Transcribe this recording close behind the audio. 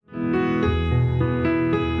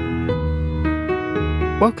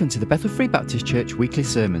Welcome to the Bethel Free Baptist Church weekly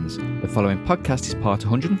sermons. The following podcast is part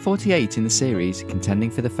 148 in the series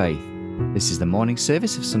Contending for the Faith. This is the morning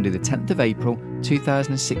service of Sunday the 10th of April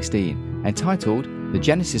 2016, entitled The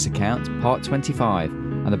Genesis Account, Part 25,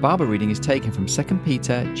 and the Bible reading is taken from 2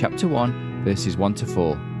 Peter chapter 1, verses 1 to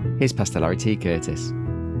 4. Here's Pastor Larry T. Curtis.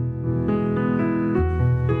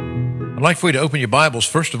 I'd like for you to open your Bibles,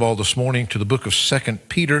 first of all, this morning to the book of 2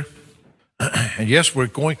 Peter. And yes, we're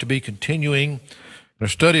going to be continuing our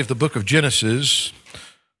study of the book of Genesis,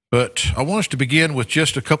 but I want us to begin with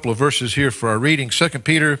just a couple of verses here for our reading. 2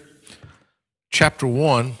 Peter chapter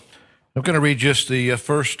 1. I'm going to read just the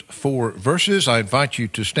first 4 verses. I invite you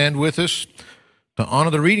to stand with us to honor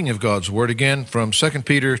the reading of God's word again from 2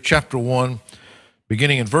 Peter chapter 1,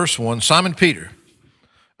 beginning in verse 1. Simon Peter,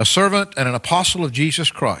 a servant and an apostle of Jesus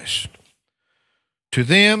Christ, to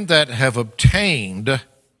them that have obtained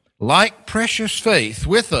like precious faith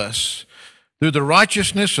with us through the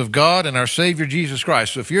righteousness of God and our Savior Jesus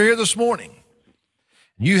Christ. So if you're here this morning,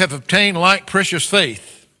 you have obtained like precious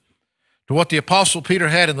faith to what the Apostle Peter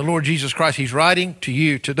had in the Lord Jesus Christ. He's writing to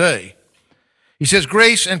you today. He says,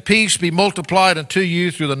 grace and peace be multiplied unto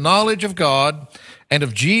you through the knowledge of God and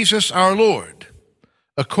of Jesus our Lord,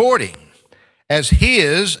 according as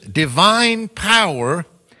his divine power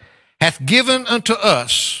hath given unto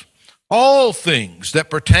us all things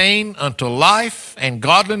that pertain unto life and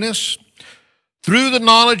godliness, through the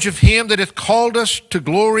knowledge of him that hath called us to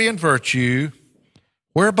glory and virtue,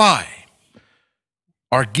 whereby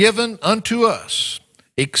are given unto us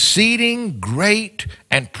exceeding great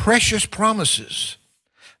and precious promises,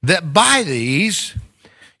 that by these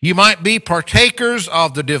you might be partakers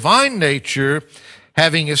of the divine nature,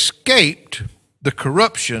 having escaped the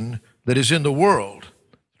corruption that is in the world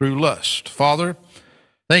through lust. Father,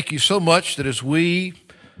 thank you so much that as we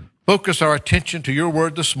focus our attention to your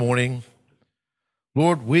word this morning,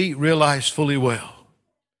 Lord, we realize fully well,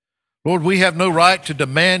 Lord, we have no right to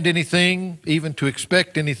demand anything, even to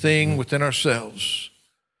expect anything within ourselves.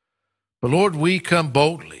 But Lord, we come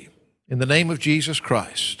boldly in the name of Jesus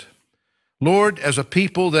Christ, Lord, as a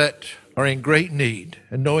people that are in great need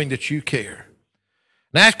and knowing that you care,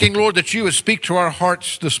 and asking, Lord, that you would speak to our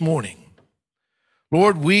hearts this morning.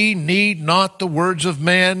 Lord, we need not the words of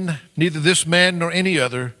man, neither this man nor any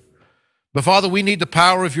other. But Father, we need the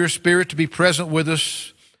power of your Spirit to be present with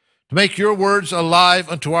us, to make your words alive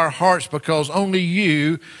unto our hearts, because only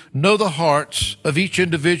you know the hearts of each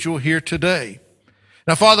individual here today.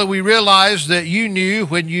 Now, Father, we realize that you knew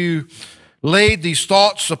when you laid these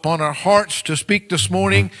thoughts upon our hearts to speak this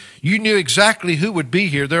morning, you knew exactly who would be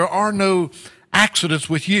here. There are no accidents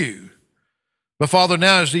with you. But Father,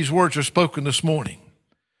 now as these words are spoken this morning,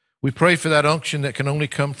 we pray for that unction that can only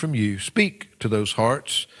come from you. Speak to those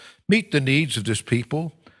hearts. Meet the needs of this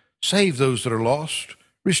people. Save those that are lost.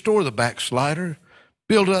 Restore the backslider.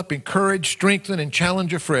 Build up, encourage, strengthen, and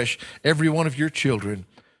challenge afresh every one of your children.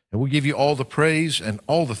 And we give you all the praise and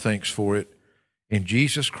all the thanks for it. In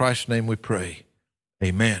Jesus Christ's name we pray.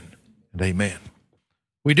 Amen and amen.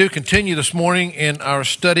 We do continue this morning in our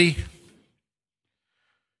study,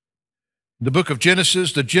 the book of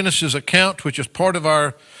Genesis, the Genesis account, which is part of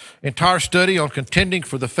our entire study on contending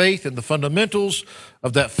for the faith and the fundamentals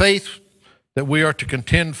of that faith that we are to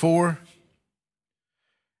contend for.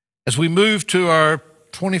 As we move to our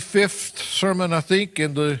 25th sermon, I think,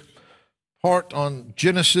 in the part on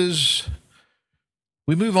Genesis,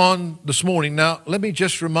 we move on this morning. Now, let me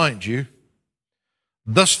just remind you,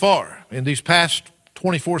 thus far, in these past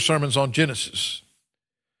 24 sermons on Genesis,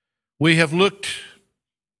 we have looked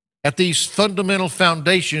at these fundamental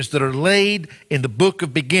foundations that are laid in the book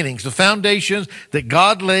of beginnings, the foundations that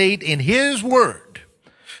God laid in his word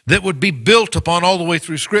that would be built upon all the way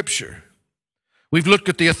through Scripture. We've looked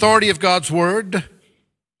at the authority of God's word,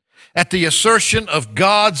 at the assertion of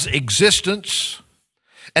God's existence,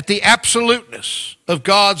 at the absoluteness of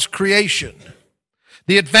God's creation,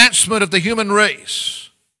 the advancement of the human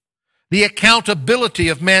race, the accountability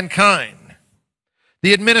of mankind,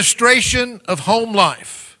 the administration of home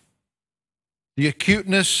life, the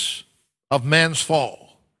acuteness of man's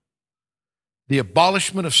fall, the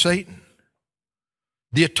abolishment of Satan,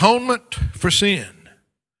 the atonement for sin,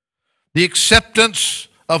 the acceptance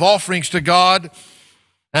of offerings to God,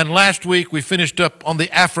 and last week we finished up on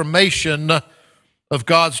the affirmation of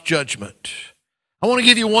God's judgment. I want to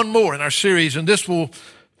give you one more in our series, and this will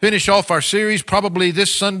finish off our series probably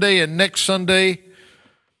this Sunday and next Sunday,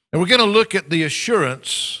 and we're going to look at the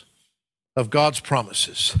assurance of God's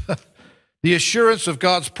promises. The assurance of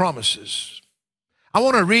God's promises. I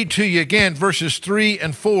want to read to you again verses 3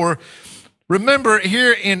 and 4. Remember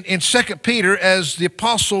here in 2 Peter, as the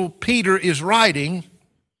Apostle Peter is writing,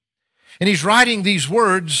 and he's writing these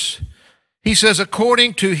words. He says,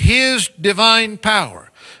 according to his divine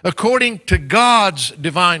power, according to God's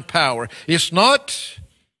divine power. It's not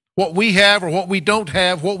what we have or what we don't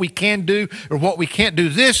have, what we can do or what we can't do.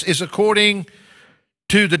 This is according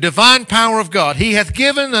to the divine power of God. He hath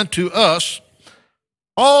given unto us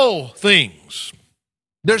all things.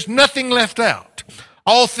 There's nothing left out.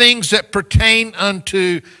 All things that pertain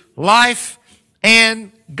unto life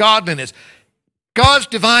and godliness. God's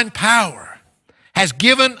divine power has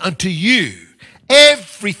given unto you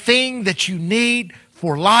everything that you need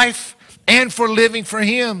for life and for living for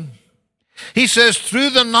him. He says, through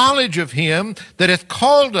the knowledge of him that hath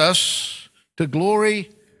called us to glory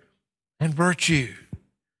and virtue.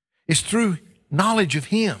 It's through knowledge of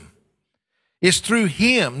him. It's through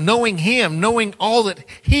him, knowing all that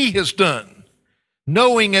he has done.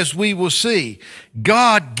 Knowing, as we will see,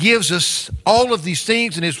 God gives us all of these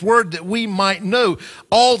things in his word that we might know.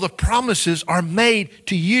 All the promises are made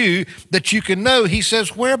to you that you can know. He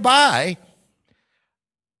says, whereby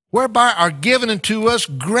are given unto us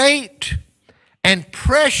great and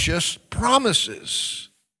precious promises,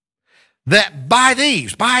 that by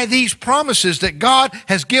these promises that God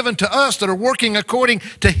has given to us that are working according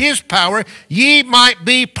to his power, ye might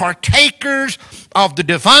be partakers of the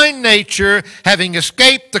divine nature, having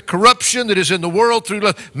escaped the corruption that is in the world through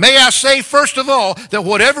love. May I say, first of all, that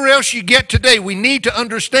whatever else you get today, we need to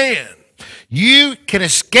understand, you can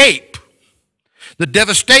escape the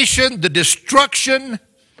devastation, the destruction,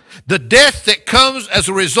 the death that comes as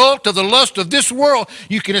a result of the lust of this world.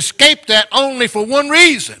 You can escape that only for one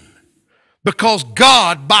reason. Because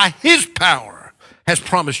God, by his power, has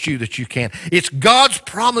promised you that you can. It's God's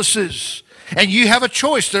promises. And you have a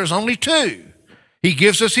choice. There's only two. He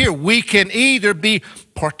gives us here. We can either be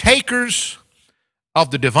partakers of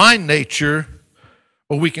the divine nature,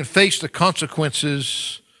 or we can face the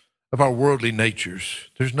consequences of our worldly natures.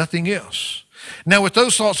 There's nothing else. Now, with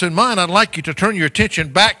those thoughts in mind, I'd like you to turn your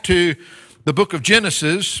attention back to the book of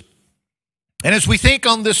Genesis. And as we think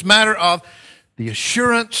on this matter of the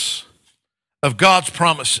assurance of God's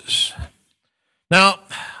promises. Now,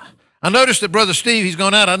 I noticed that Brother Steve, he's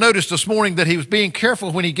gone out. I noticed this morning that he was being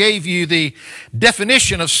careful when he gave you the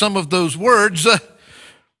definition of some of those words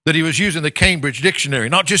that he was using the Cambridge Dictionary.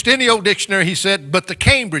 Not just any old dictionary, he said, but the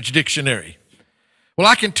Cambridge Dictionary. Well,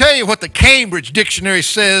 I can tell you what the Cambridge Dictionary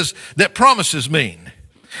says that promises mean.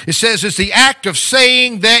 It says it's the act of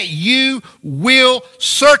saying that you will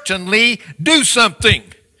certainly do something.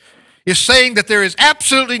 It's saying that there is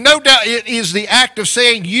absolutely no doubt. It is the act of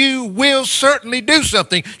saying you will certainly do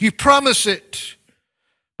something. You promise it.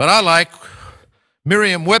 But I like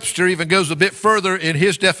Merriam-Webster even goes a bit further in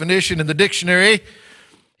his definition in the dictionary.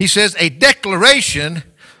 He says a declaration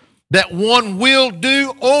that one will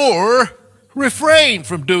do or refrain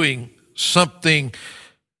from doing something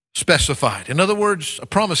specified. In other words, a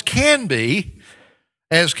promise can be,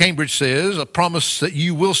 as Cambridge says, a promise that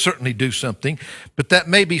you will certainly do something, but that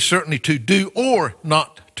may be certainly to do or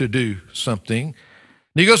not to do something. And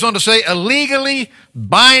he goes on to say, a legally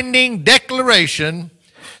binding declaration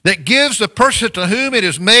that gives the person to whom it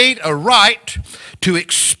is made a right to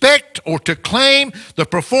expect or to claim the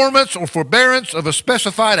performance or forbearance of a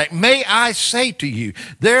specified act. May I say to you,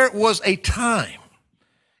 there was a time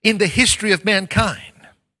in the history of mankind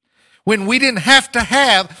when we didn't have to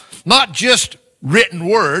have not just written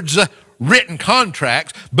words, written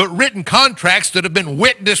contracts, but written contracts that have been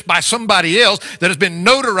witnessed by somebody else, that has been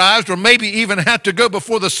notarized, or maybe even had to go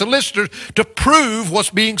before the solicitors to prove what's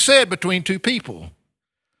being said between two people.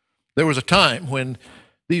 There was a time when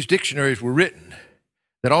these dictionaries were written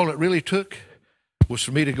that all it really took was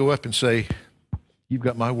for me to go up and say, you've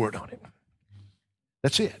got my word on it.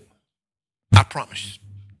 That's it. I promise.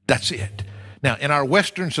 That's it. Now, in our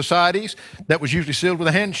Western societies, that was usually sealed with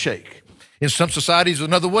a handshake. In some societies,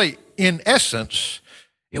 another way. In essence,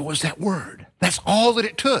 it was that word. That's all that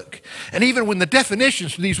it took. And even when the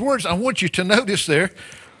definitions for these words, I want you to notice there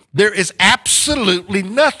is absolutely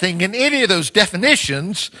nothing in any of those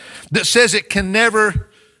definitions that says it can never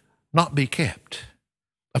not be kept.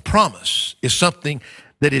 A promise is something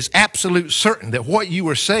that is absolute certain that what you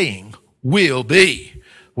are saying will be.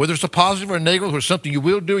 Whether it's a positive or a negative or something you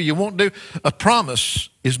will do or you won't do, a promise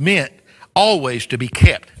is meant always to be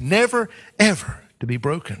kept, never, ever to be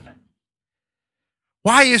broken.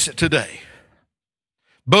 Why is it today,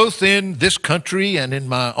 both in this country and in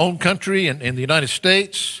my own country and in the United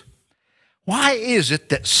States, why is it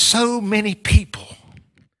that so many people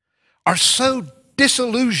are so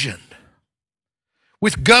disillusioned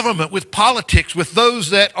with government, with politics, with those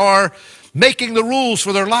that are making the rules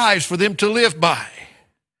for their lives for them to live by?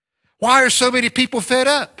 Why are so many people fed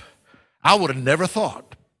up? I would have never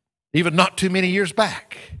thought, even not too many years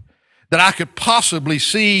back, that I could possibly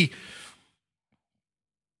see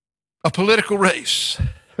a political race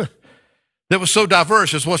that was so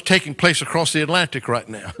diverse as what's taking place across the Atlantic right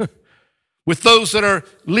now, with those that are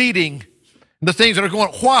leading the things that are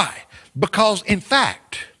going. Why? Because, in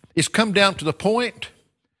fact, it's come down to the point,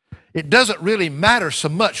 it doesn't really matter so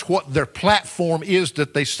much what their platform is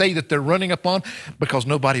that they say that they're running upon, because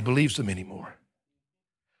nobody believes them anymore.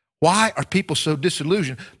 Why are people so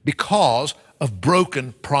disillusioned? Because of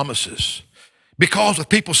broken promises. Because of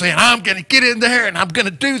people saying, I'm going to get in there and I'm going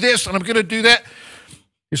to do this and I'm going to do that.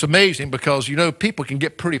 It's amazing because, people can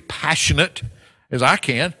get pretty passionate, as I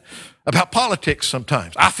can, about politics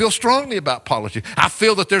sometimes. I feel strongly about politics. I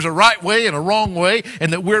feel that there's a right way and a wrong way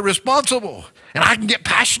and that we're responsible. And I can get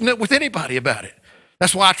passionate with anybody about it.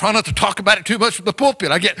 That's why I try not to talk about it too much from the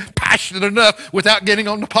pulpit. I get passionate enough without getting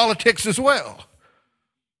on the politics as well.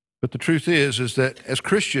 But the truth is that as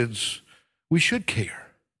Christians, we should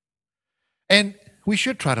care. And we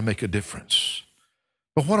should try to make a difference.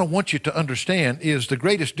 But what I want you to understand is the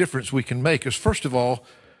greatest difference we can make is, first of all,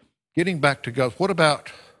 getting back to God. What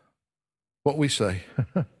about what we say?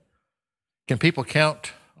 Can people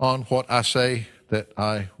count on what I say that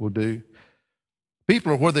I will do?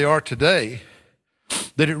 People are where they are today,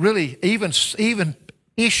 that it really, even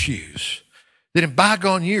issues that in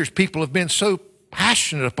bygone years people have been so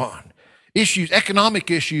passionate upon, issues, economic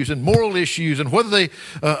issues and moral issues, and whether they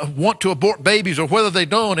want to abort babies or whether they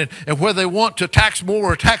don't, and whether they want to tax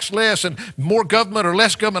more or tax less, and more government or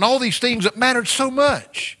less government, all these things that mattered so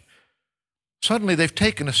much. Suddenly they've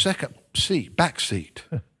taken a back seat,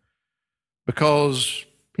 because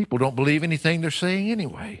people don't believe anything they're saying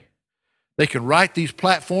anyway. They can write these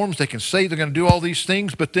platforms, they can say they're going to do all these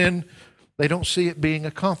things, but then they don't see it being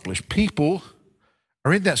accomplished. People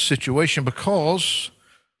are in that situation because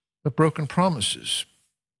of broken promises.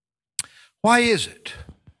 Why is it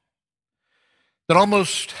that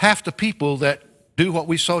almost half the people that do what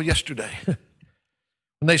we saw yesterday, when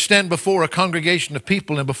they stand before a congregation of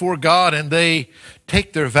people and before God and they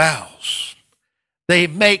take their vows, they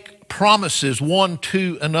make promises one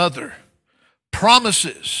to another,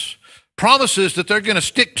 promises that they're going to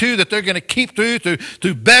stick to, that they're going to keep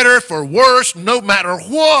through better, for worse, no matter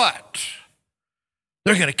what.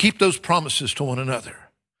 They're going to keep those promises to one another.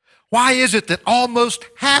 Why is it that almost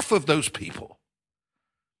half of those people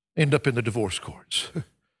end up in the divorce courts,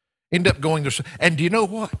 end up going there? And do you know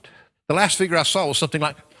what? The last figure I saw was something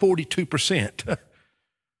like 42%. Do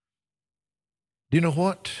you know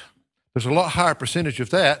what? There's a lot higher percentage of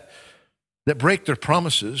that break their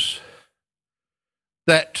promises,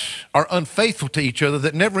 that are unfaithful to each other,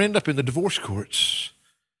 that never end up in the divorce courts.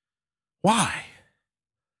 Why?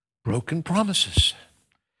 Broken promises.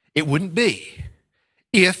 It wouldn't be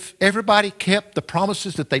if everybody kept the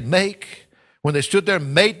promises that they make when they stood there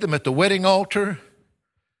and made them at the wedding altar.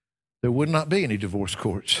 There would not be any divorce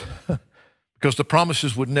courts because the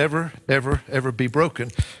promises would never, ever, ever be broken.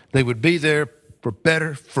 They would be there for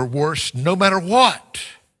better, for worse, no matter what.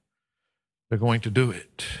 They're going to do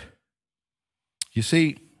it. You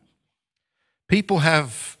see, people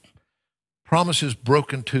have promises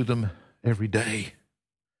broken to them every day.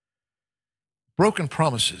 Broken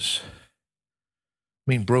promises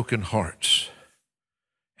mean broken hearts.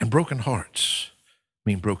 And broken hearts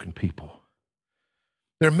mean broken people.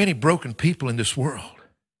 There are many broken people in this world.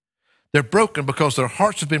 They're broken because their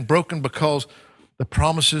hearts have been broken, because the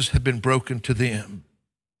promises have been broken to them.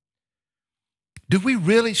 Do we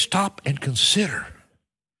really stop and consider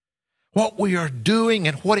what we are doing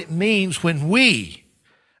and what it means when we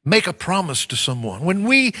make a promise to someone, when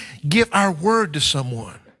we give our word to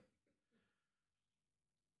someone?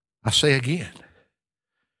 I say again,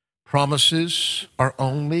 promises are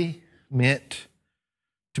only meant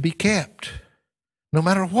to be kept, no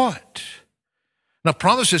matter what. Now,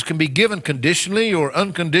 promises can be given conditionally or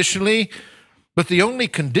unconditionally, but the only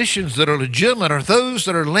conditions that are legitimate are those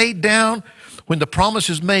that are laid down when the promise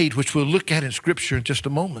is made, which we'll look at in Scripture in just a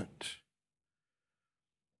moment.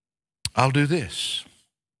 I'll do this.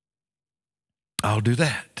 I'll do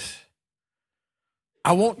that.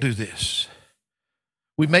 I won't do this.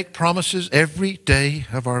 We make promises every day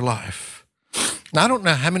of our life. Now, I don't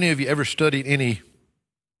know how many of you ever studied any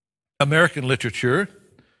American literature.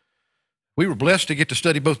 We were blessed to get to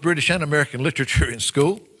study both British and American literature in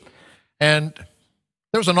school. And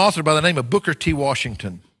there was an author by the name of Booker T.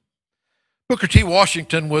 Washington. Booker T.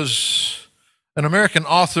 Washington was an American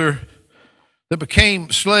author that became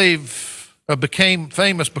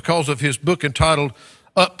famous because of his book entitled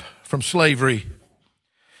Up from Slavery.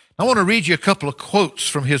 I want to read you a couple of quotes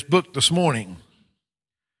from his book this morning.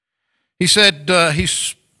 He said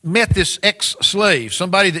he's met this ex-slave,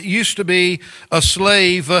 somebody that used to be a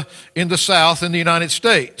slave in the South in the United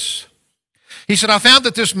States. He said, I found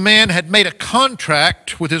that this man had made a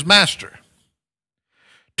contract with his master.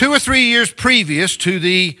 2 or 3 years previous to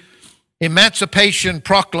the Emancipation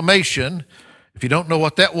Proclamation, if you don't know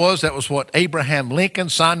what that was what Abraham Lincoln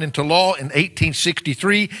signed into law in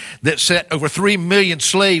 1863 that set over 3 million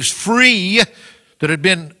slaves free that had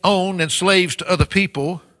been owned and slaves to other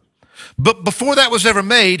people. But before that was ever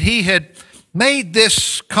made, he had made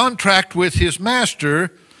this contract with his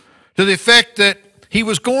master to the effect that he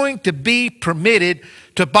was going to be permitted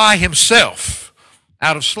to buy himself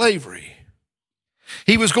out of slavery.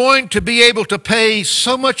 He was going to be able to pay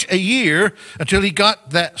so much a year until he got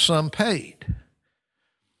that sum paid.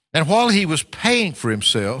 And while he was paying for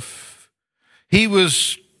himself, he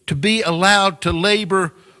was to be allowed to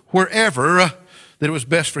labor wherever that it was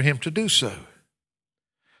best for him to do so.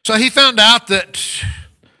 So he found out that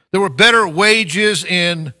there were better wages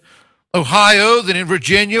in Ohio than in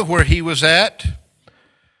Virginia, where he was at.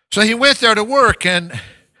 So he went there to work, and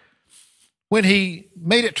when he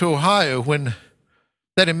made it to Ohio, when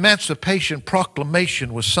that Emancipation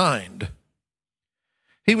Proclamation was signed,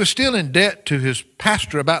 he was still in debt to his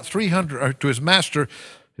pastor about his master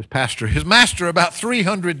about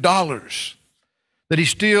 $300 that he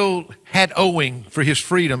still had owing for his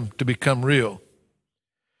freedom to become real.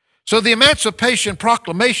 So the Emancipation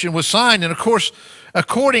Proclamation was signed, and of course,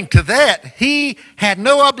 according to that, he had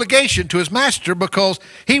no obligation to his master because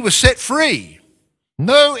he was set free.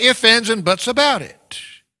 No ifs, ands, and buts about it.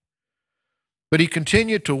 But he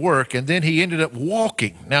continued to work, and then he ended up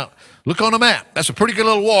walking. Now, look on a map. That's a pretty good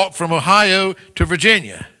little walk from Ohio to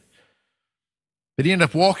Virginia. But he ended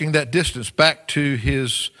up walking that distance back to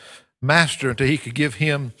his master until he could give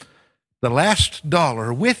him the last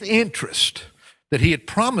dollar with interest that he had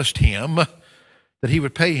promised him that he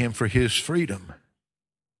would pay him for his freedom.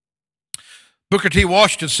 Booker T.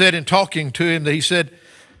 Washington said in talking to him that he said,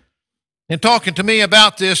 in talking to me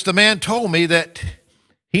about this, the man told me that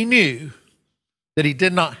he knew that he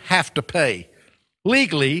did not have to pay.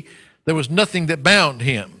 Legally, there was nothing that bound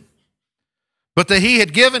him, but that he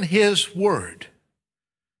had given his word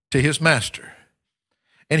to his master,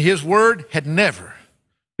 and his word had never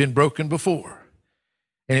been broken before,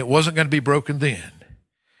 and it wasn't going to be broken then.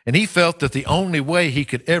 And he felt that the only way he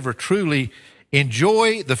could ever truly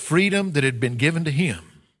enjoy the freedom that had been given to him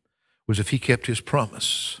was if he kept his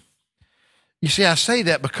promise. You see, I say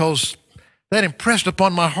that because that impressed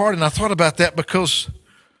upon my heart, and I thought about that because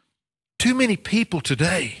too many people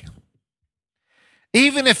today,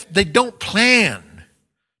 even if they don't plan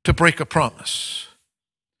to break a promise,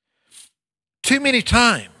 too many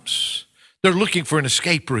times they're looking for an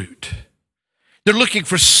escape route. They're looking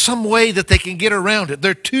for some way that they can get around it.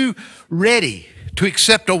 They're too ready to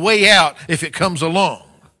accept a way out if it comes along.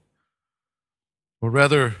 Or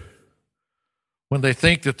rather, when they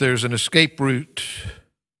think that there's an escape route,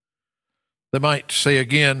 they might say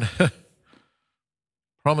again,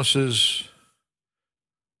 promises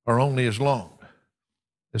are only as long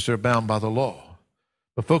as they're bound by the law.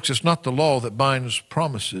 But folks, it's not the law that binds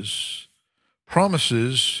promises.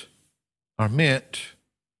 Promises are meant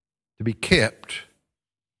to be kept,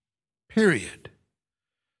 period.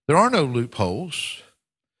 There are no loopholes.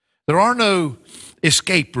 There are no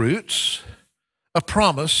escape routes. A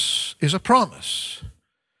promise is a promise.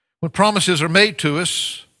 When promises are made to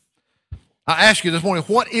us, I ask you this morning,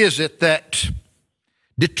 what is it that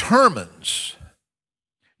determines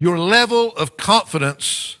your level of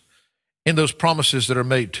confidence in those promises that are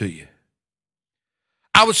made to you?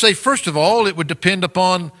 I would say, first of all, it would depend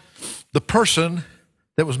upon the person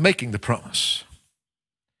that was making the promise.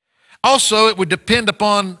 Also, it would depend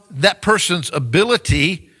upon that person's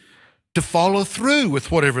ability to follow through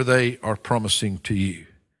with whatever they are promising to you.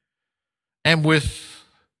 And with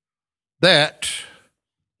that,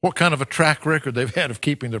 what kind of a track record they've had of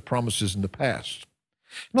keeping their promises in the past.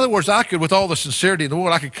 In other words, I could, with all the sincerity in the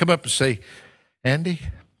world, I could come up and say, Andy,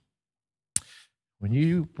 when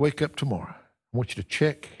you wake up tomorrow, I want you to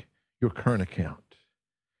check your current account.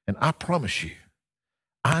 And I promise you,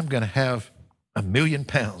 I'm going to have £1 million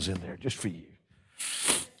in there just for you.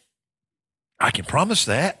 I can promise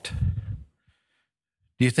that.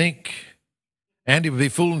 Do you think Andy would be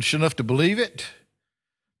foolish enough to believe it?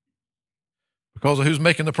 Because of who's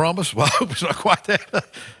making the promise? Well, I hope it's not quite that.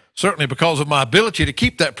 Certainly because of my ability to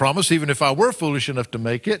keep that promise, even if I were foolish enough to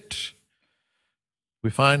make it.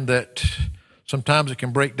 We find that sometimes it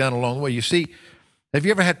can break down along the way. You see, have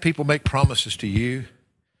you ever had people make promises to you,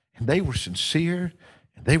 and they were sincere,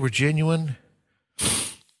 and they were genuine,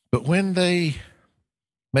 but when they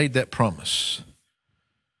made that promise.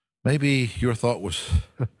 Maybe your thought was,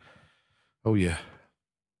 oh yeah,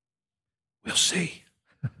 we'll see.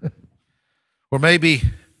 Or maybe,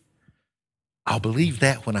 I'll believe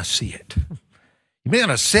that when I see it. You may not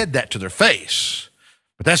have said that to their face,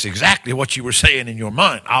 but that's exactly what you were saying in your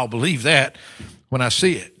mind. I'll believe that when I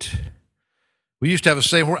see it. We used to have a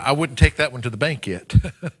saying where I wouldn't take that one to the bank yet.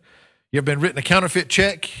 You ever been written a counterfeit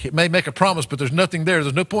check? It may make a promise, but there's nothing there.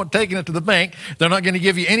 There's no point taking it to the bank. They're not going to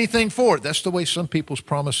give you anything for it. That's the way some people's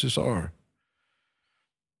promises are.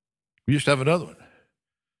 We used to have another one.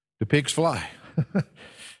 Do pigs fly?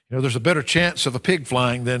 There's a better chance of a pig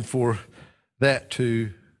flying than for that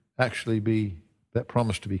to actually be, that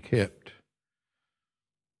promise to be kept.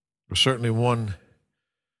 There's certainly one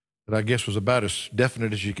that I guess was about as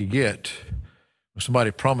definite as you could get. When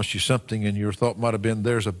somebody promised you something and your thought might have been,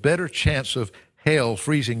 there's a better chance of hell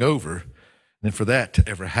freezing over than for that to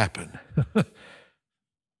ever happen.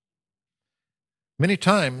 Many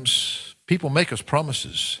times people make us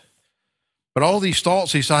promises, but all these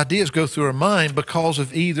thoughts, these ideas go through our mind because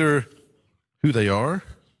of either who they are,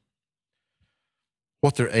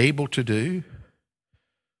 what they're able to do,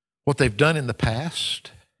 what they've done in the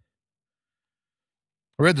past.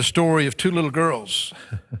 I read the story of two little girls.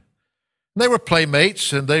 They were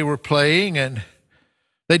playmates and they were playing and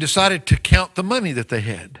they decided to count the money that they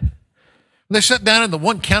had. And they sat down and the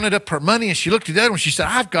one counted up her money and she looked at the other one and she said,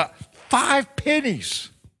 I've got 5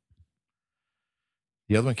 pennies.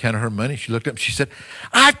 The other one counted her money. She looked up and she said,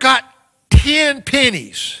 I've got 10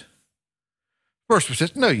 pennies. First one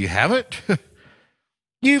says, no, you haven't.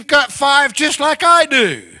 You've got 5 just like I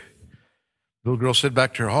do. The little girl said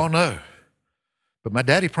back to her, oh no. But my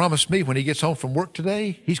daddy promised me when he gets home from work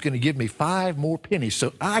today, he's going to give me 5 more pennies.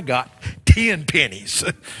 So I got 10 pennies.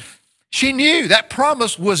 She knew that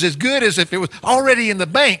promise was as good as if it was already in the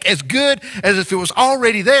bank, as good as if it was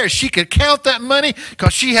already there. She could count that money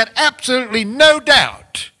because she had absolutely no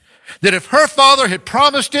doubt that if her father had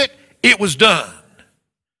promised it, it was done.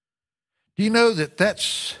 Do you know that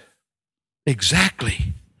that's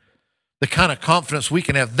exactly the kind of confidence we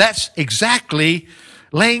can have? That's exactly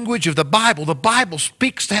language of the Bible. The Bible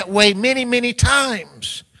speaks that way many, many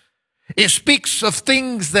times. It speaks of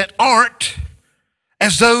things that aren't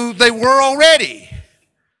as though they were already.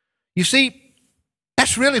 You see,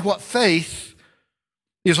 that's really what faith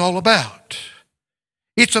is all about.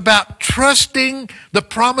 It's about trusting the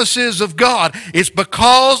promises of God. It's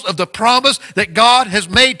because of the promise that God has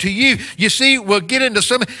made to you. You see, we'll get into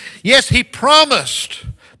some. Yes, He promised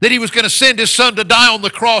that He was going to send His Son to die on the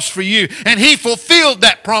cross for you. And He fulfilled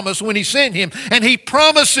that promise when He sent Him. And He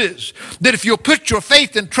promises that if you'll put your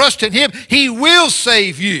faith and trust in Him, He will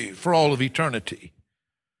save you for all of eternity.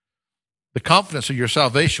 The confidence of your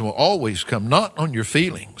salvation will always come not on your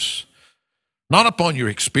feelings, not upon your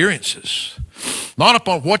experiences, not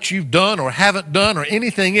upon what you've done or haven't done or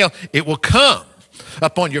anything else. It will come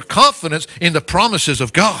upon your confidence in the promises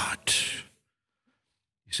of God.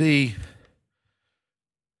 You see,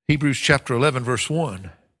 Hebrews chapter 11, verse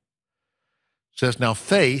 1 says, now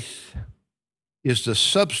faith is the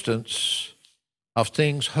substance of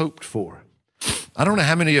things hoped for. I don't know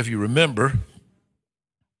how many of you remember,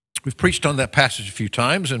 we've preached on that passage a few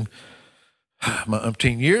times in my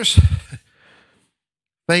umpteen years.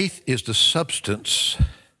 Faith is the substance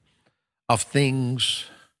of things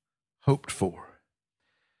hoped for.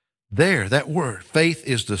 There, that word, faith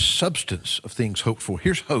is the substance of things hoped for.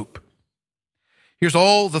 Here's hope. Here's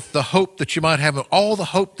all the hope that you might have, all the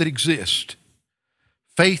hope that exists.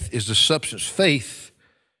 Faith is the substance. Faith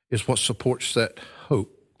is what supports that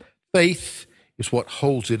hope. Faith is what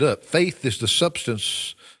holds it up. Faith is the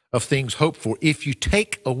substance of things hoped for. If you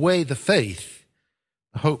take away the faith,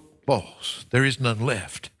 the hope falls. There is none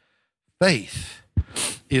left. Faith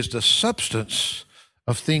is the substance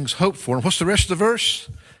of things hoped for. And what's the rest of the verse?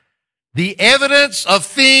 The evidence of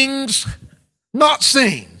things not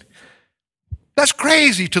seen. That's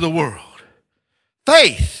crazy to the world.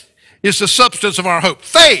 Faith is the substance of our hope.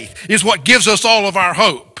 Faith is what gives us all of our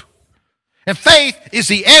hope. And faith is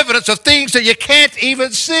the evidence of things that you can't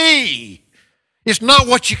even see. It's not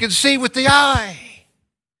what you can see with the eye.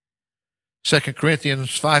 2 Corinthians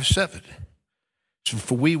 5:7.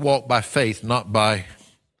 For we walk by faith, not by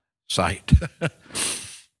sight.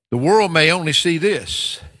 The world may only see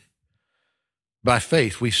this. By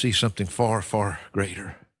faith, we see something far, far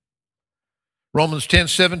greater. Romans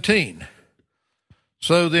 10:17.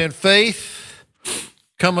 So then faith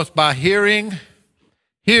cometh by hearing,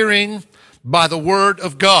 hearing by the word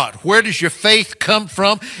of God. Where does your faith come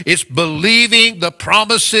from? It's believing the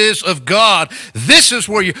promises of God. This is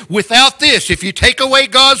where without this, if you take away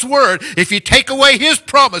God's word, if you take away his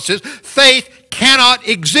promises, faith cannot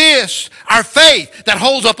exist. Our faith that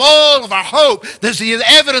holds up all of our hope, there's the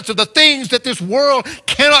evidence of the things that this world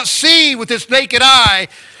cannot see with its naked eye.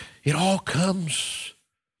 It all comes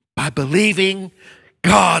by believing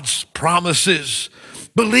God's promises,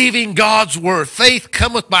 believing God's word. Faith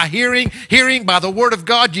cometh by hearing, hearing by the word of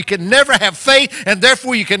God. You can never have faith, and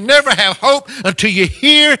therefore you can never have hope until you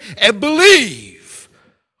hear and believe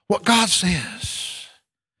what God says.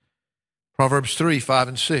 Proverbs 3, 5,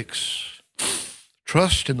 and 6.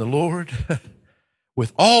 Trust in the Lord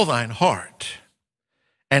with all thine heart,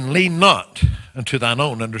 and lean not unto thine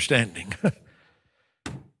own understanding.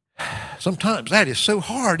 Sometimes that is so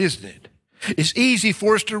hard, isn't it? It's easy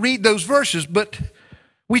for us to read those verses, but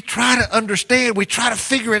we try to understand, we try to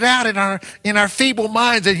figure it out in our feeble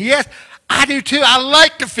minds. And yes, I do too. I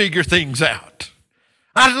like to figure things out.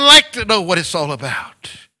 I like to know what it's all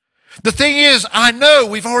about. The thing is, I know,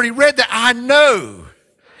 we've already read that, I know.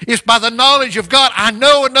 It's by the knowledge of God. I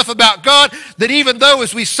know enough about God that even though,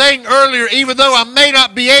 as we sang earlier, even though I may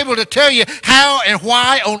not be able to tell you how and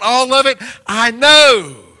why on all of it, I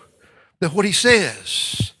know that what he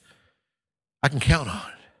says, I can count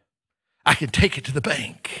on. I can take it to the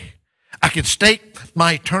bank. I can stake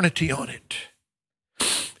my eternity on it.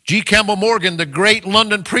 G. Campbell Morgan, the great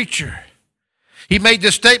London preacher, he made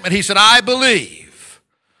this statement. He said, I believe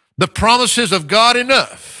the promises of God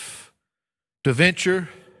enough to venture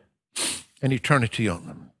an eternity on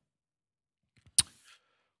them.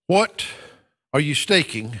 What are you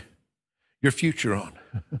staking your future on?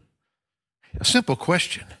 A simple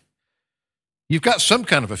question. You've got some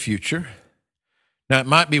kind of a future. Now, it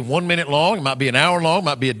might be 1 minute long, it might be an hour long, it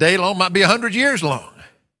might be a day long, it might be 100 years long.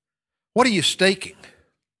 What are you staking?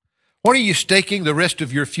 What are you staking the rest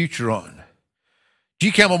of your future on? G.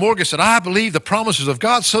 Campbell Morgan said, I believe the promises of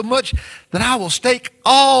God so much that I will stake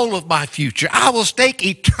all of my future. I will stake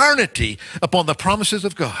eternity upon the promises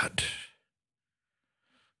of God.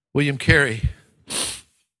 William Carey,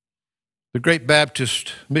 the great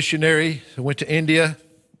Baptist missionary who went to India,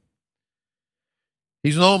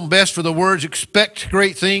 he's known best for the words, expect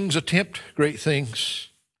great things, attempt great things.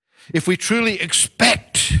 If we truly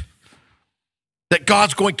expect that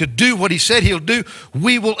God's going to do what he said he'll do,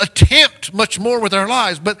 we will attempt much more with our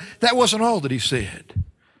lives. But that wasn't all that he said.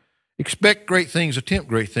 Expect great things, attempt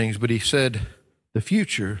great things. But he said the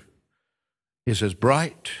future is as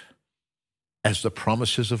bright as the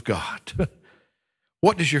promises of God.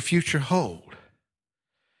 What does your future hold?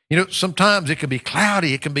 You know, sometimes it can be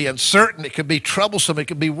cloudy, it can be uncertain, it can be troublesome, it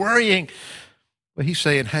can be worrying. But he's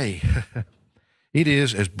saying, hey, it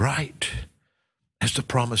is as bright as the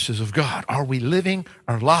promises of God. Are we living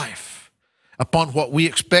our life upon what we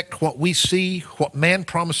expect, what we see, what man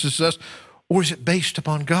promises us, or is it based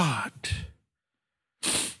upon God?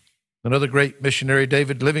 Another great missionary,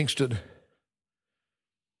 David Livingstone,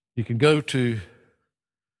 you can go to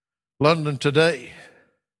London today.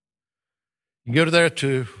 You can go there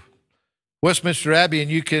to Westminster Abbey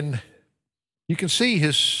and you can see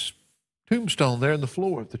his tombstone there in the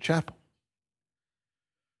floor of the chapel.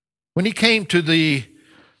 When he came to the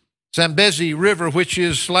Zambezi River, which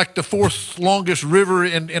is like the fourth longest river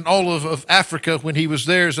in all of Africa, when he was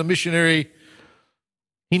there as a missionary,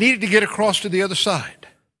 he needed to get across to the other side.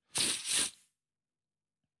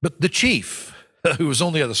 But the chief, who was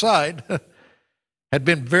on the other side, had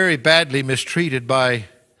been very badly mistreated by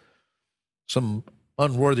some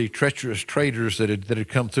unworthy, treacherous traders that had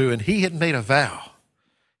come through, and he had made a vow.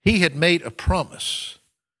 He had made a promise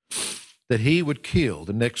that he would kill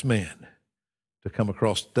the next man to come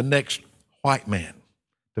across, the next white man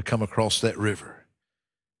to come across that river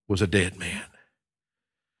was a dead man.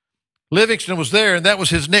 Livingstone was there, and that was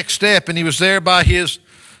his next step, and he was there by his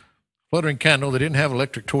fluttering candle. They didn't have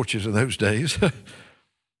electric torches in those days.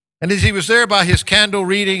 And as he was there by his candle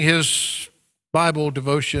reading his Bible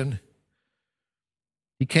devotion,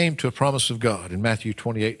 he came to a promise of God in Matthew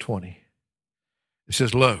 28:20. It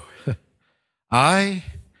says, Lo, I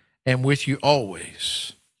am with you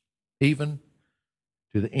always, even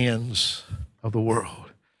to the ends of the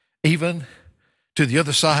world, even to the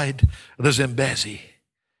other side of the Zambezi.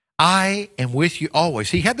 I am with you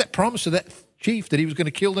always. He had that promise to that chief that he was going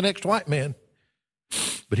to kill the next white man,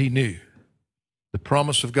 but he knew the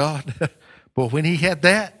promise of God. But when he had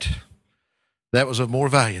that, that was of more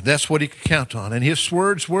value. That's what he could count on. And his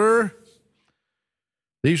words were,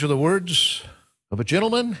 these are the words of a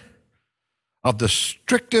gentleman of the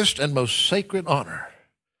strictest and most sacred honor,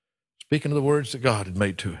 speaking of the words that God had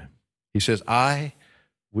made to him. He says, I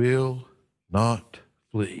will not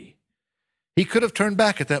flee. He could have turned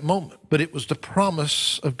back at that moment, but it was the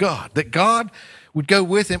promise of God, that God would go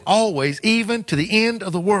with him always, even to the end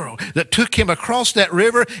of the world, that took him across that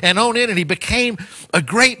river and on in, and he became a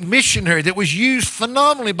great missionary that was used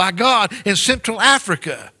phenomenally by God in Central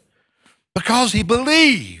Africa because he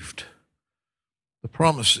believed the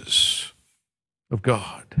promises of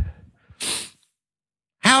God.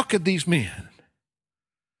 How could these men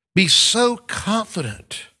be so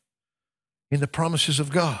confident in the promises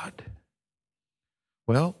of God?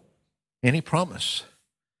 Well, any promise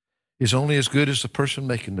is only as good as the person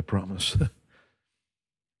making the promise.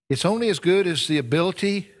 It's only as good as the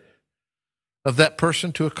ability of that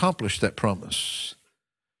person to accomplish that promise.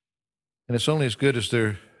 And it's only as good as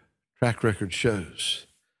their track record shows.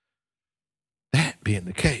 That being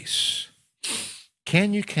the case,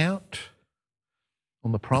 can you count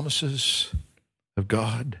on the promises of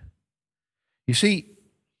God? You see,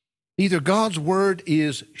 either God's word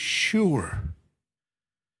is sure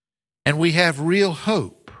and we have real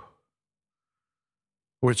hope,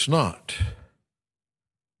 or it's not,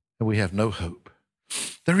 and we have no hope.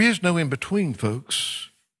 There is no in between, folks.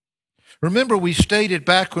 Remember, we stated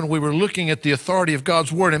back when we were looking at the authority of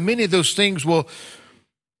God's word, and many of those things will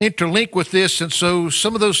interlink with this, and so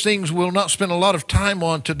some of those things we'll not spend a lot of time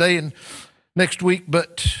on today and next week,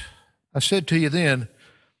 but I said to you then,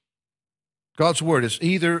 God's word is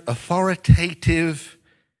either authoritative.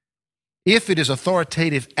 If it is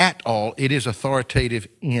authoritative at all, it is authoritative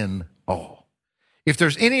in all. If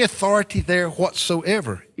there's any authority there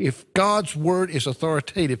whatsoever, if God's word is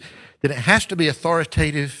authoritative, then it has to be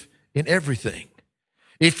authoritative in everything.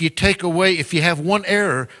 If you take away, if you have one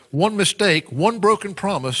error, one mistake, one broken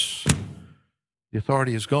promise, the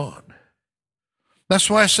authority is gone.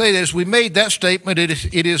 That's why I say that as we made that statement, it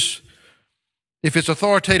is, if it's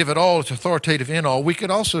authoritative at all, it's authoritative in all. We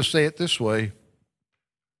could also say it this way.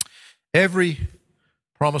 Every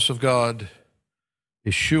promise of God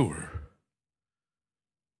is sure,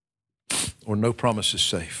 or no promise is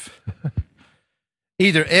safe.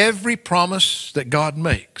 Either every promise that God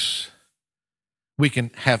makes, we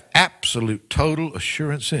can have absolute, total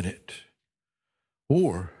assurance in it,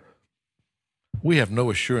 or we have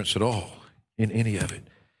no assurance at all in any of it.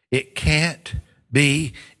 It can't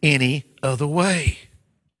be any other way.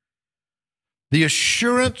 The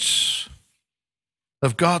assurance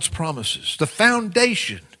of God's promises, the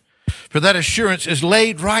foundation for that assurance is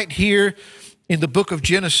laid right here in the book of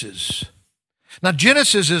Genesis. Now,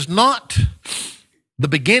 Genesis is not the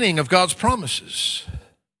beginning of God's promises,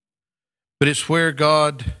 but it's where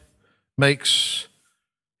God makes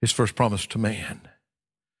his first promise to man.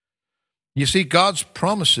 You see, God's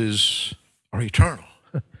promises are eternal,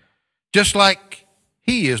 just like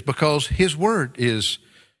he is, because his word is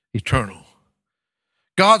eternal.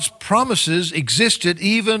 God's promises existed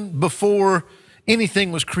even before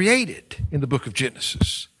anything was created in the book of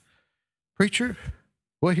Genesis. Preacher,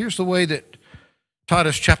 well, here's the way that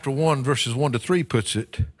Titus chapter 1, verses 1 to 3 puts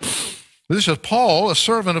it. This is Paul, a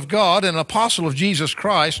servant of God and an apostle of Jesus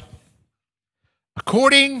Christ,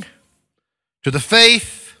 according to the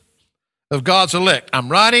faith of God's elect. I'm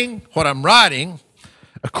writing what I'm writing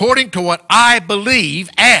according to what I believe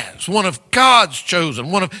as one of God's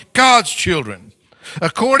chosen, one of God's children,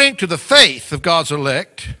 according to the faith of God's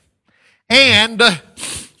elect, and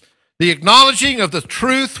the acknowledging of the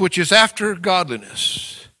truth which is after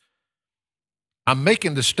godliness. I'm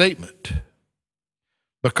making the statement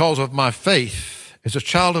because of my faith as a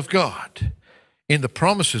child of God in the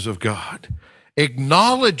promises of God,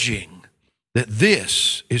 acknowledging that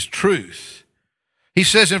this is truth. He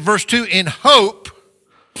says in verse 2, in hope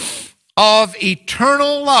of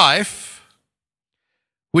eternal life,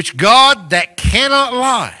 which God that cannot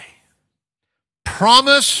lie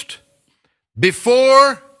promised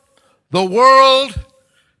before the world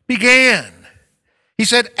began. He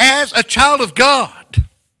said, as a child of God,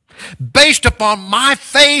 based upon my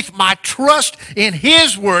faith, my trust in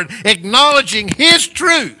his word, acknowledging his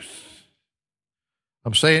truth,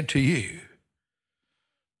 I'm saying to you,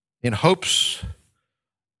 in hopes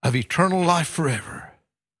of eternal life forever,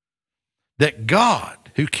 that God,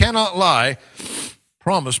 who cannot lie,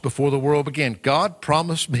 promised before the world began. God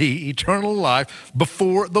promised me eternal life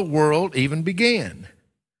before the world even began.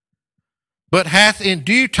 But hath in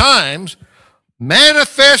due times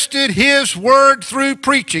manifested his word through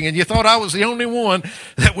preaching. And you thought I was the only one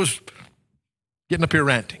that was getting up here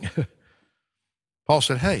ranting. Paul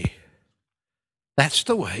said, hey, that's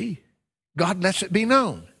the way God lets it be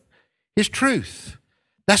known. His truth.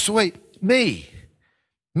 That's the way me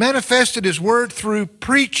manifested his word through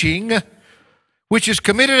preaching, which is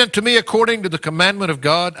committed unto me according to the commandment of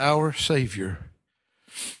God our Savior.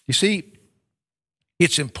 You see,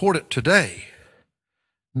 it's important today,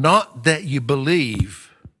 not that you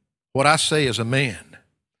believe what I say as a man,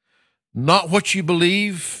 not what you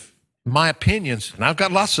believe, my opinions, and I've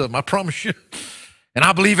got lots of them, I promise you, and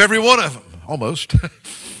I believe every one of them, almost.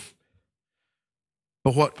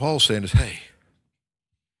 But what Paul's saying is, hey,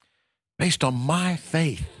 based on my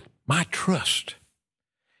faith, my trust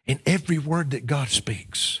in every word that God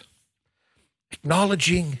speaks,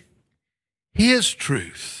 acknowledging His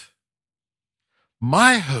truth,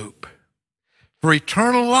 my hope for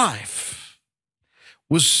eternal life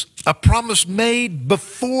was a promise made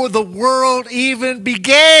before the world even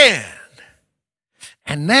began,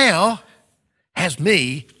 and now has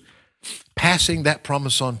me passing that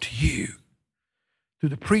promise on to you through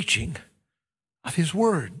the preaching of His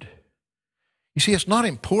word. You see, it's not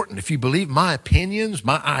important if you believe my opinions,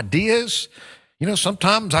 my ideas. You know,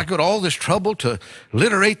 sometimes I go to all this trouble to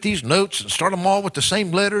literate these notes and start them all with the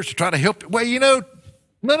same letters to try to help. Well, you know,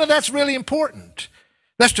 none of that's really important.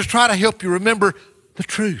 That's to try to help you remember the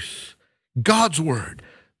truth, God's word.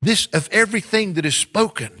 This, of everything that is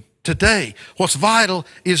spoken today, what's vital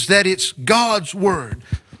is that it's God's word.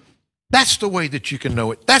 That's the way that you can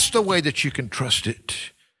know it. That's the way that you can trust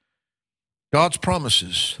it. God's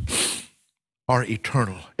promises are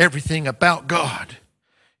eternal. Everything about God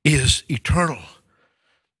is eternal.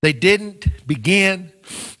 They didn't begin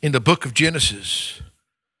in the book of Genesis,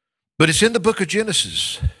 but it's in the book of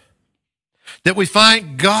Genesis that we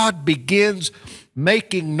find God begins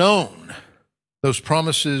making known those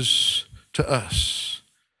promises to us.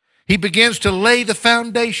 He begins to lay the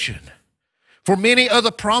foundation for many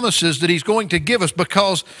other promises that He's going to give us,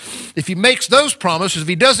 because if He makes those promises, if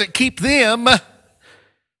He doesn't keep them, then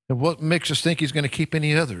what makes us think He's going to keep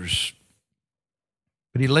any others?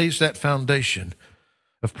 But He lays that foundation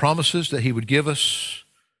of promises that He would give us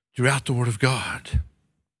throughout the Word of God.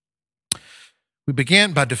 We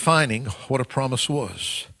began by defining what a promise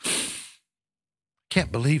was.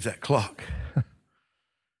 Can't believe that clock.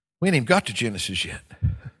 We ain't even got to Genesis yet.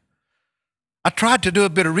 I tried to do a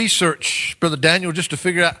bit of research, Brother Daniel, just to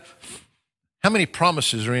figure out how many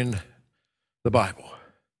promises are in the Bible.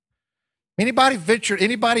 Anybody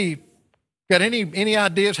got any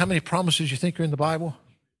ideas how many promises you think are in the Bible?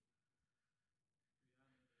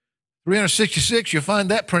 366, you'll find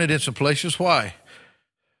that printed in some places. Why?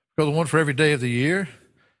 Because the one for every day of the year.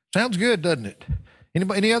 Sounds good, doesn't it?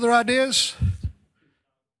 Any other ideas?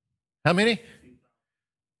 How many?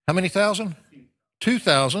 How many thousand?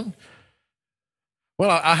 2,000. Well,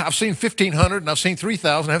 I've seen 1,500 and I've seen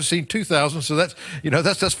 3,000. I haven't seen 2,000, so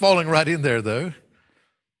that's falling right in there, though.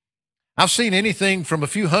 I've seen anything from a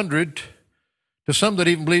few hundred to some that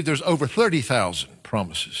even believe there's over 30,000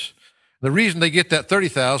 promises. The reason they get that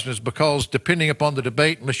 30,000 is because, depending upon the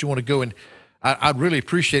debate, unless you want to go in, I'd really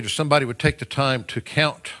appreciate if somebody would take the time to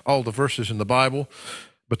count all the verses in the Bible.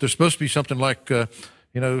 But there's supposed to be something like,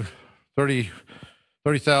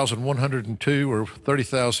 30,102 or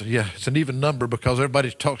 30,000. Yeah, it's an even number because everybody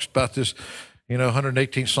talks about this,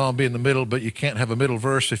 118th Psalm being in the middle, but you can't have a middle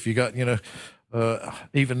verse if you got,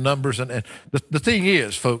 even numbers. And the thing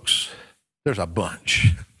is, folks, there's a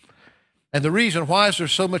bunch. And the reason why is it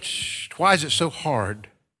so hard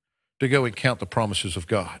to go and count the promises of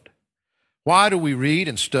God? Why do we read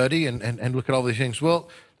and study and look at all these things? Well,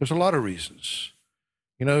 there's a lot of reasons.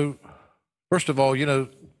 First of all,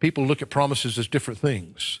 people look at promises as different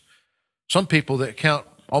things. Some people that count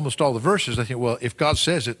almost all the verses, they think, well, if God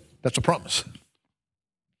says it, that's a promise.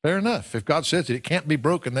 Fair enough. If God says it, it can't be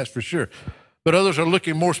broken, that's for sure. But others are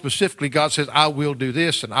looking more specifically. God says, I will do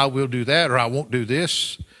this, and I will do that, or I won't do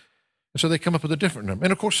this. And so they come up with a different number.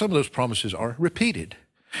 And of course, some of those promises are repeated.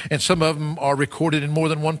 And some of them are recorded in more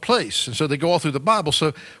than one place. And so they go all through the Bible.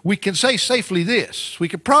 So we can say safely this. We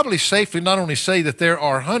could probably safely not only say that there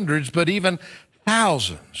are hundreds, but even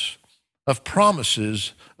thousands of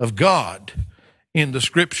promises of God in the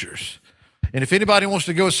Scriptures. And if anybody wants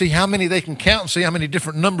to go and see how many they can count and see how many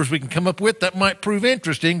different numbers we can come up with, that might prove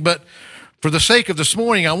interesting. But for the sake of this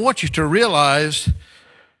morning, I want you to realize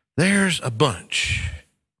there's a bunch.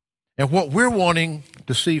 And what we're wanting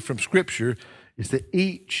to see from Scripture is that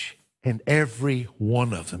each and every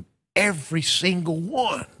one of them, every single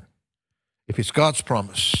one, if it's God's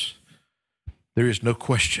promise, there is no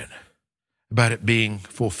question about it being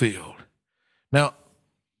fulfilled. Now,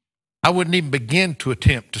 I wouldn't even begin to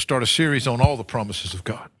attempt to start a series on all the promises of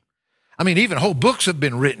God. I mean, even whole books have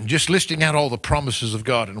been written just listing out all the promises of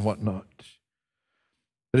God and whatnot.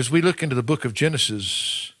 But as we look into the book of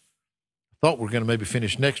Genesis, I thought we were going to maybe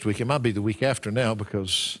finish next week. It might be the week after now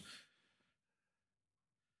because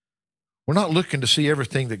We're not looking to see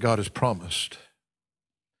everything that God has promised.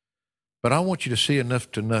 But I want you to see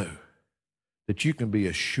enough to know that you can be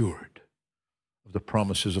assured of the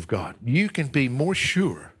promises of God. You can be more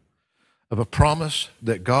sure of a promise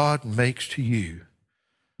that God makes to you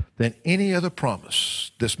than any other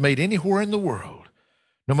promise that's made anywhere in the world.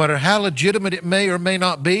 No matter how legitimate it may or may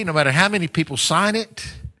not be, no matter how many people sign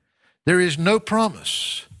it, there is no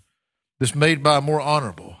promise that's made by a more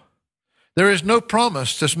honorable. There is no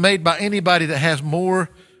promise that's made by anybody that has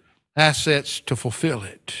more assets to fulfill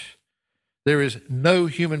it. There is no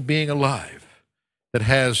human being alive that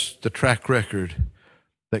has the track record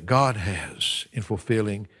that God has in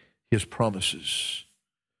fulfilling His promises.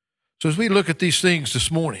 So as we look at these things this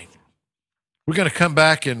morning, we're going to come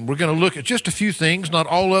back and we're going to look at just a few things, not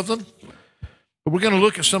all of them, but we're going to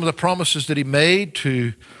look at some of the promises that He made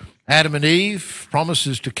to Adam and Eve,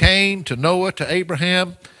 promises to Cain, to Noah, to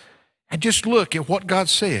Abraham, and just look at what God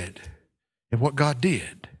said and what God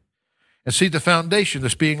did and see the foundation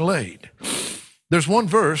that's being laid. There's one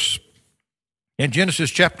verse in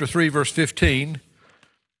Genesis chapter 3, verse 15,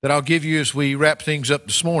 that I'll give you as we wrap things up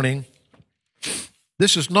this morning.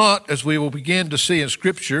 This is not, as we will begin to see in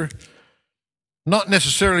Scripture, not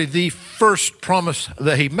necessarily the first promise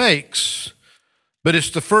that He makes, but it's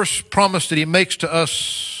the first promise that He makes to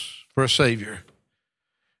us for a Savior.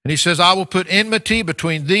 And He says, I will put enmity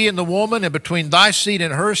between thee and the woman, and between thy seed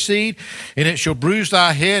and her seed, and it shall bruise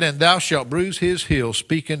thy head, and thou shalt bruise his heel.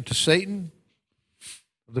 Speaking to Satan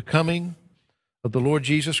of the coming of the Lord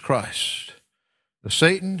Jesus Christ. That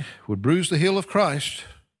Satan would bruise the heel of Christ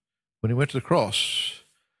when He went to the cross,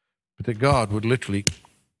 but that God would literally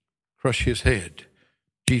crush his head.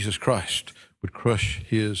 Jesus Christ would crush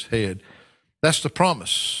his head. That's the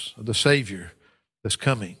promise of the Savior that's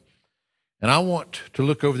coming. And I want to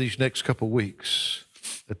look over these next couple of weeks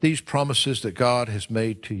at these promises that God has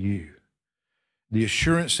made to you, the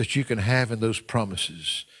assurance that you can have in those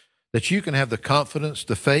promises, that you can have the confidence,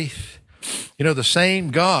 the faith. You know, the same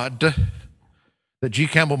God that G.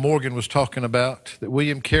 Campbell Morgan was talking about, that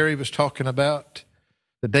William Carey was talking about,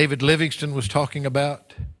 that David Livingston was talking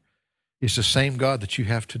about, is the same God that you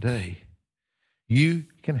have today. You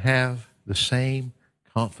can have the same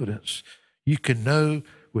confidence. You can know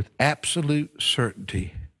with absolute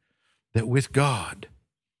certainty that with God,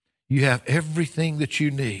 you have everything that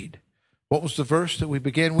you need. What was the verse that we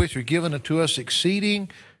began with? You're given unto us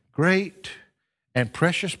exceeding great and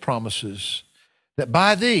precious promises, that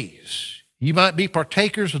by these you might be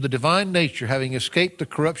partakers of the divine nature, having escaped the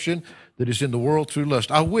corruption that is in the world through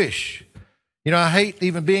lust. I wish, I hate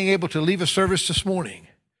even being able to leave a service this morning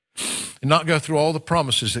and not go through all the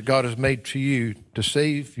promises that God has made to you to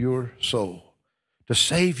save your soul, to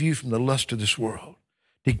save you from the lust of this world,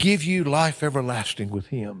 to give you life everlasting with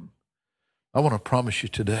Him. I want to promise you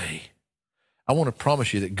today, I want to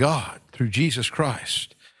promise you that God, through Jesus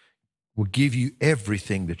Christ, will give you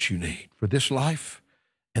everything that you need for this life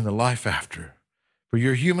and the life after, for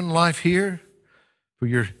your human life here, for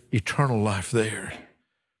your eternal life there.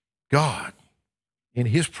 God, in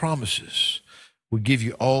His promises, will give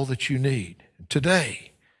you all that you need.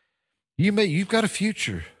 Today, you've got a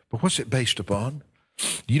future, but what's it based upon?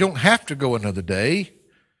 You don't have to go another day.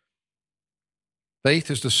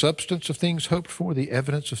 Faith is the substance of things hoped for, the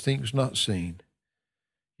evidence of things not seen.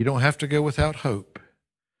 You don't have to go without hope.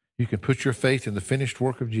 You can put your faith in the finished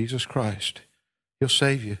work of Jesus Christ. He'll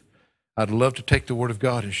save you. I'd love to take the Word of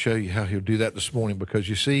God and show you how He'll do that this morning, because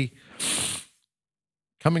you see,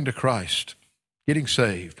 coming to Christ, getting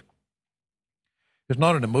saved, is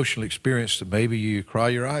not an emotional experience that maybe you cry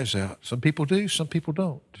your eyes out. Some people do, some people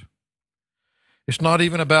don't. It's not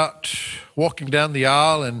even about walking down the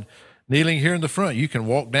aisle and kneeling here in the front. You can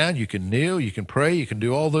walk down, you can kneel, you can pray, you can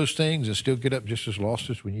do all those things and still get up just as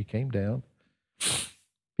lost as when you came down.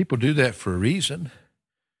 People do that for a reason.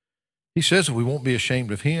 He says that we won't be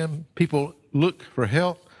ashamed of Him. People look for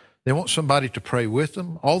help. They want somebody to pray with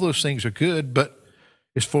them. All those things are good, but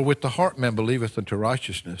it's for with the heart man believeth unto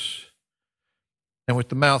righteousness, and with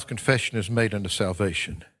the mouth confession is made unto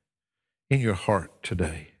salvation. In your heart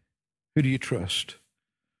today, who do you trust?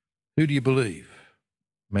 Who do you believe?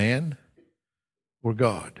 Man or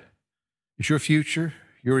God? Is your future,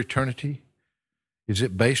 your eternity, is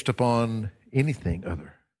it based upon anything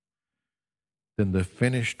other than the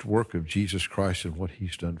finished work of Jesus Christ and what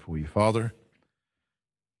He's done for you? Father,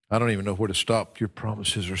 I don't even know where to stop. Your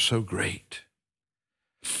promises are so great.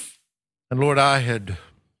 And Lord, I had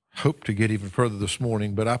hoped to get even further this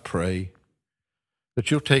morning, but I pray that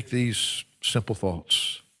You'll take these simple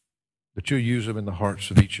thoughts, that You'll use them in the hearts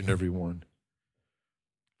of each and every one.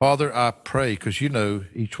 Father, I pray, because You know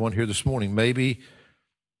each one here this morning, maybe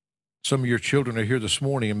Some of your children are here this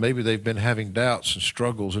morning, and maybe they've been having doubts and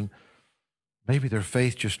struggles, and maybe their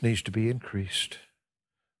faith just needs to be increased.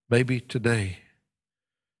 Maybe today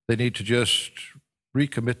they need to just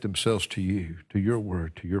recommit themselves to you, to your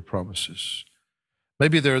word, to your promises.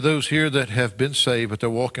 Maybe there are those here that have been saved, but they're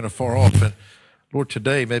walking afar off. And Lord,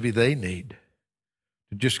 today maybe they need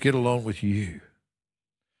to just get along with you,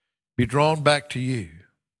 be drawn back to you,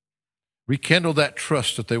 rekindle that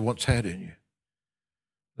trust that they once had in you.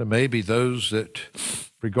 There may be those that,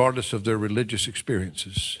 regardless of their religious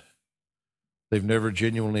experiences, they've never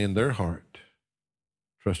genuinely in their heart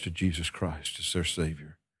trusted Jesus Christ as their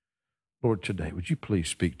Savior. Lord, today, would you please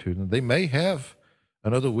speak to them? They may have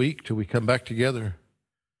another week till we come back together.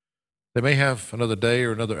 They may have another day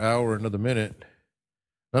or another hour or another minute.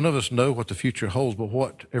 None of us know what the future holds, but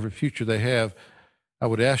whatever future they have, I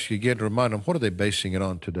would ask you again to remind them, what are they basing it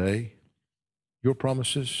on today? Your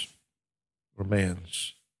promises or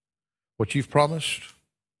man's? What you've promised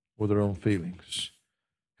or their own feelings?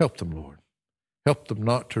 Help them, Lord. Help them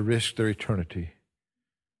not to risk their eternity.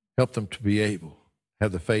 Help them to be able to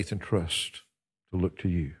have the faith and trust to look to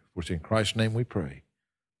you. For it's in Christ's name we pray.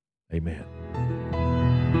 Amen.